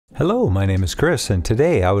Hello, my name is Chris, and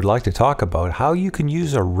today I would like to talk about how you can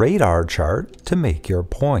use a radar chart to make your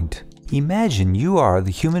point. Imagine you are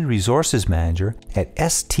the Human Resources Manager at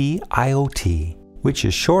STIOT, which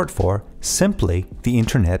is short for simply the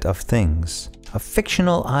Internet of Things, a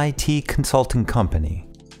fictional IT consulting company.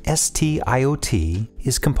 STIOT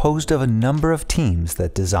is composed of a number of teams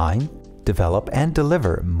that design, develop, and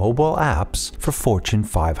deliver mobile apps for Fortune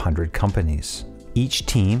 500 companies. Each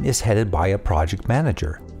team is headed by a project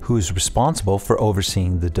manager, who is responsible for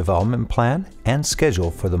overseeing the development plan and schedule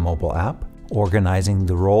for the mobile app, organizing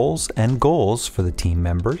the roles and goals for the team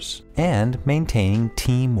members, and maintaining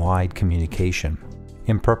team-wide communication.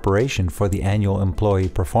 In preparation for the annual employee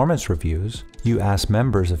performance reviews, you ask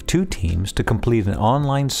members of two teams to complete an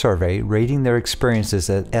online survey rating their experiences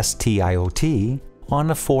at STIOT on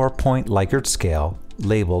a 4-point Likert scale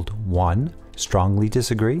labeled 1. Strongly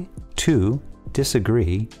disagree, 2.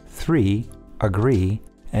 Disagree, 3. Agree,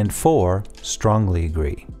 and 4. Strongly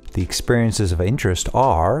agree. The experiences of interest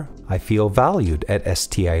are: I feel valued at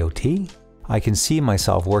STIOT. I can see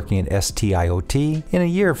myself working at STIOT in a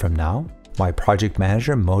year from now. My project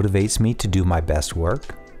manager motivates me to do my best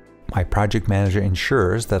work. My project manager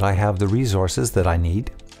ensures that I have the resources that I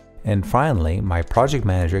need. And finally, my project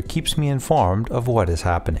manager keeps me informed of what is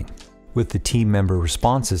happening. With the team member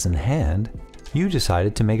responses in hand, you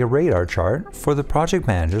decided to make a radar chart for the project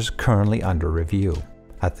managers currently under review.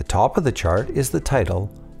 At the top of the chart is the title,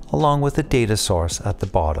 along with the data source at the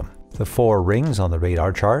bottom. The 4 rings on the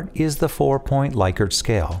radar chart is the 4-point Likert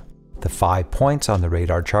scale. The 5 points on the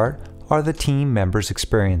radar chart are the team members'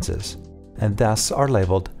 experiences, and thus are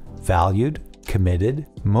labeled valued, committed,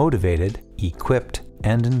 motivated, equipped,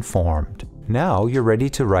 and informed. Now you're ready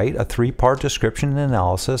to write a 3-part description and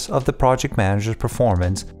analysis of the project manager's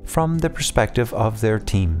performance from the perspective of their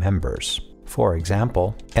team members. For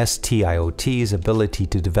example, STIOT's ability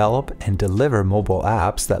to develop and deliver mobile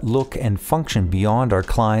apps that look and function beyond our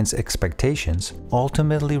clients' expectations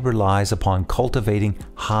ultimately relies upon cultivating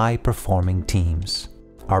high-performing teams.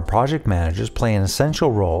 Our project managers play an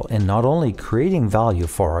essential role in not only creating value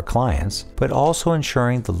for our clients, but also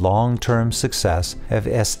ensuring the long-term success of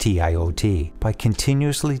STIOT by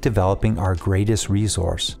continuously developing our greatest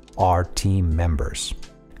resource, our team members.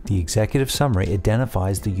 The executive summary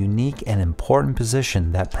identifies the unique and important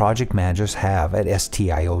position that project managers have at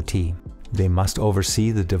STIOT. They must oversee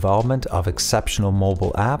the development of exceptional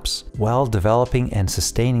mobile apps while developing and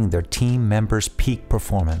sustaining their team members' peak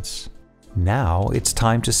performance. Now it's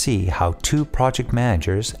time to see how 2 project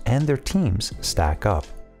managers and their teams stack up.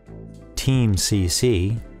 Team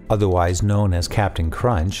CC, otherwise known as Captain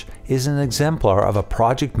Crunch, is an exemplar of a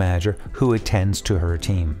project manager who attends to her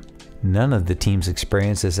team. None of the team's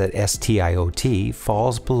experiences at STIOT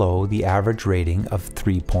falls below the average rating of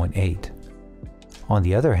 3.8. On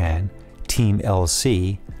the other hand, Team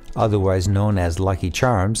L.C, otherwise known as Lucky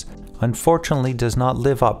Charms, unfortunately does not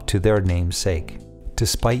live up to their namesake.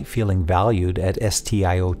 Despite feeling valued at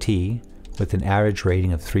STIOT with an average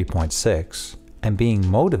rating of 3.6 and being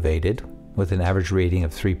motivated with an average rating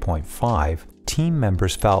of 3.5, team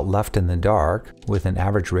members felt left in the dark with an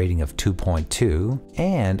average rating of 2.2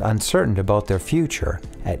 and uncertain about their future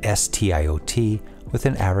at STIOT with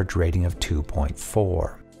an average rating of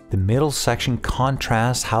 2.4. The middle section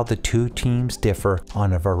contrasts how the 2 teams differ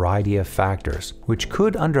on a variety of factors, which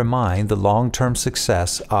could undermine the long-term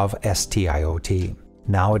success of STIOT.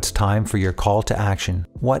 Now it's time for your call to action.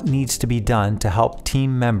 What needs to be done to help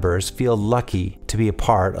team members feel lucky to be a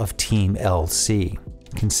part of Team L.C?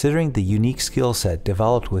 Considering the unique skill set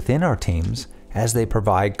developed within our teams as they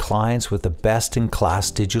provide clients with the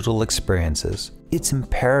best-in-class digital experiences, it's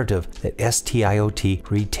imperative that STIOT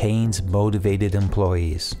retains motivated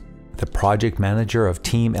employees. The project manager of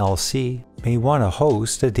Team L.C may want to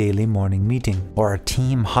host a daily morning meeting or a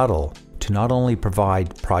team huddle to not only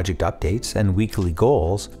provide project updates and weekly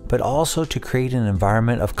goals, but also to create an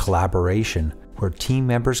environment of collaboration where team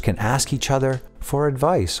members can ask each other for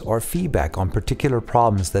advice or feedback on particular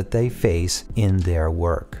problems that they face in their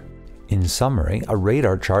work. In summary, a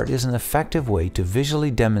radar chart is an effective way to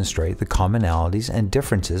visually demonstrate the commonalities and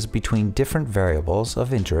differences between different variables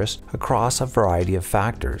of interest across a variety of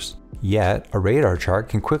factors. Yet, a radar chart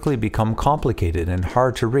can quickly become complicated and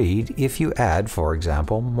hard to read if you add, for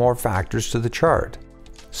example, more factors to the chart,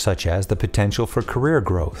 such as the potential for career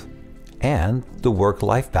growth and the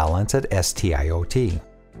work-life balance at STIOT.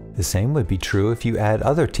 The same would be true if you add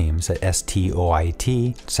other teams at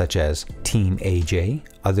STOIT, such as Team AJ,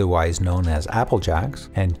 otherwise known as Applejacks,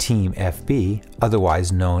 and Team FB,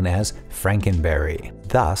 otherwise known as Frankenberry.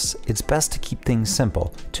 Thus, it's best to keep things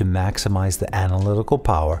simple to maximize the analytical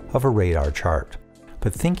power of a radar chart.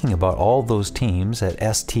 but thinking about all those teams at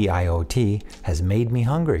STIOT has made me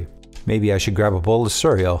hungry. Maybe I should grab a bowl of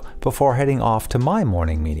cereal before heading off to my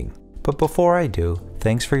morning meeting. But before I do,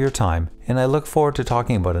 thanks for your time, and I look forward to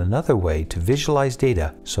talking about another way to visualize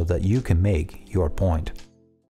data so that you can make your point.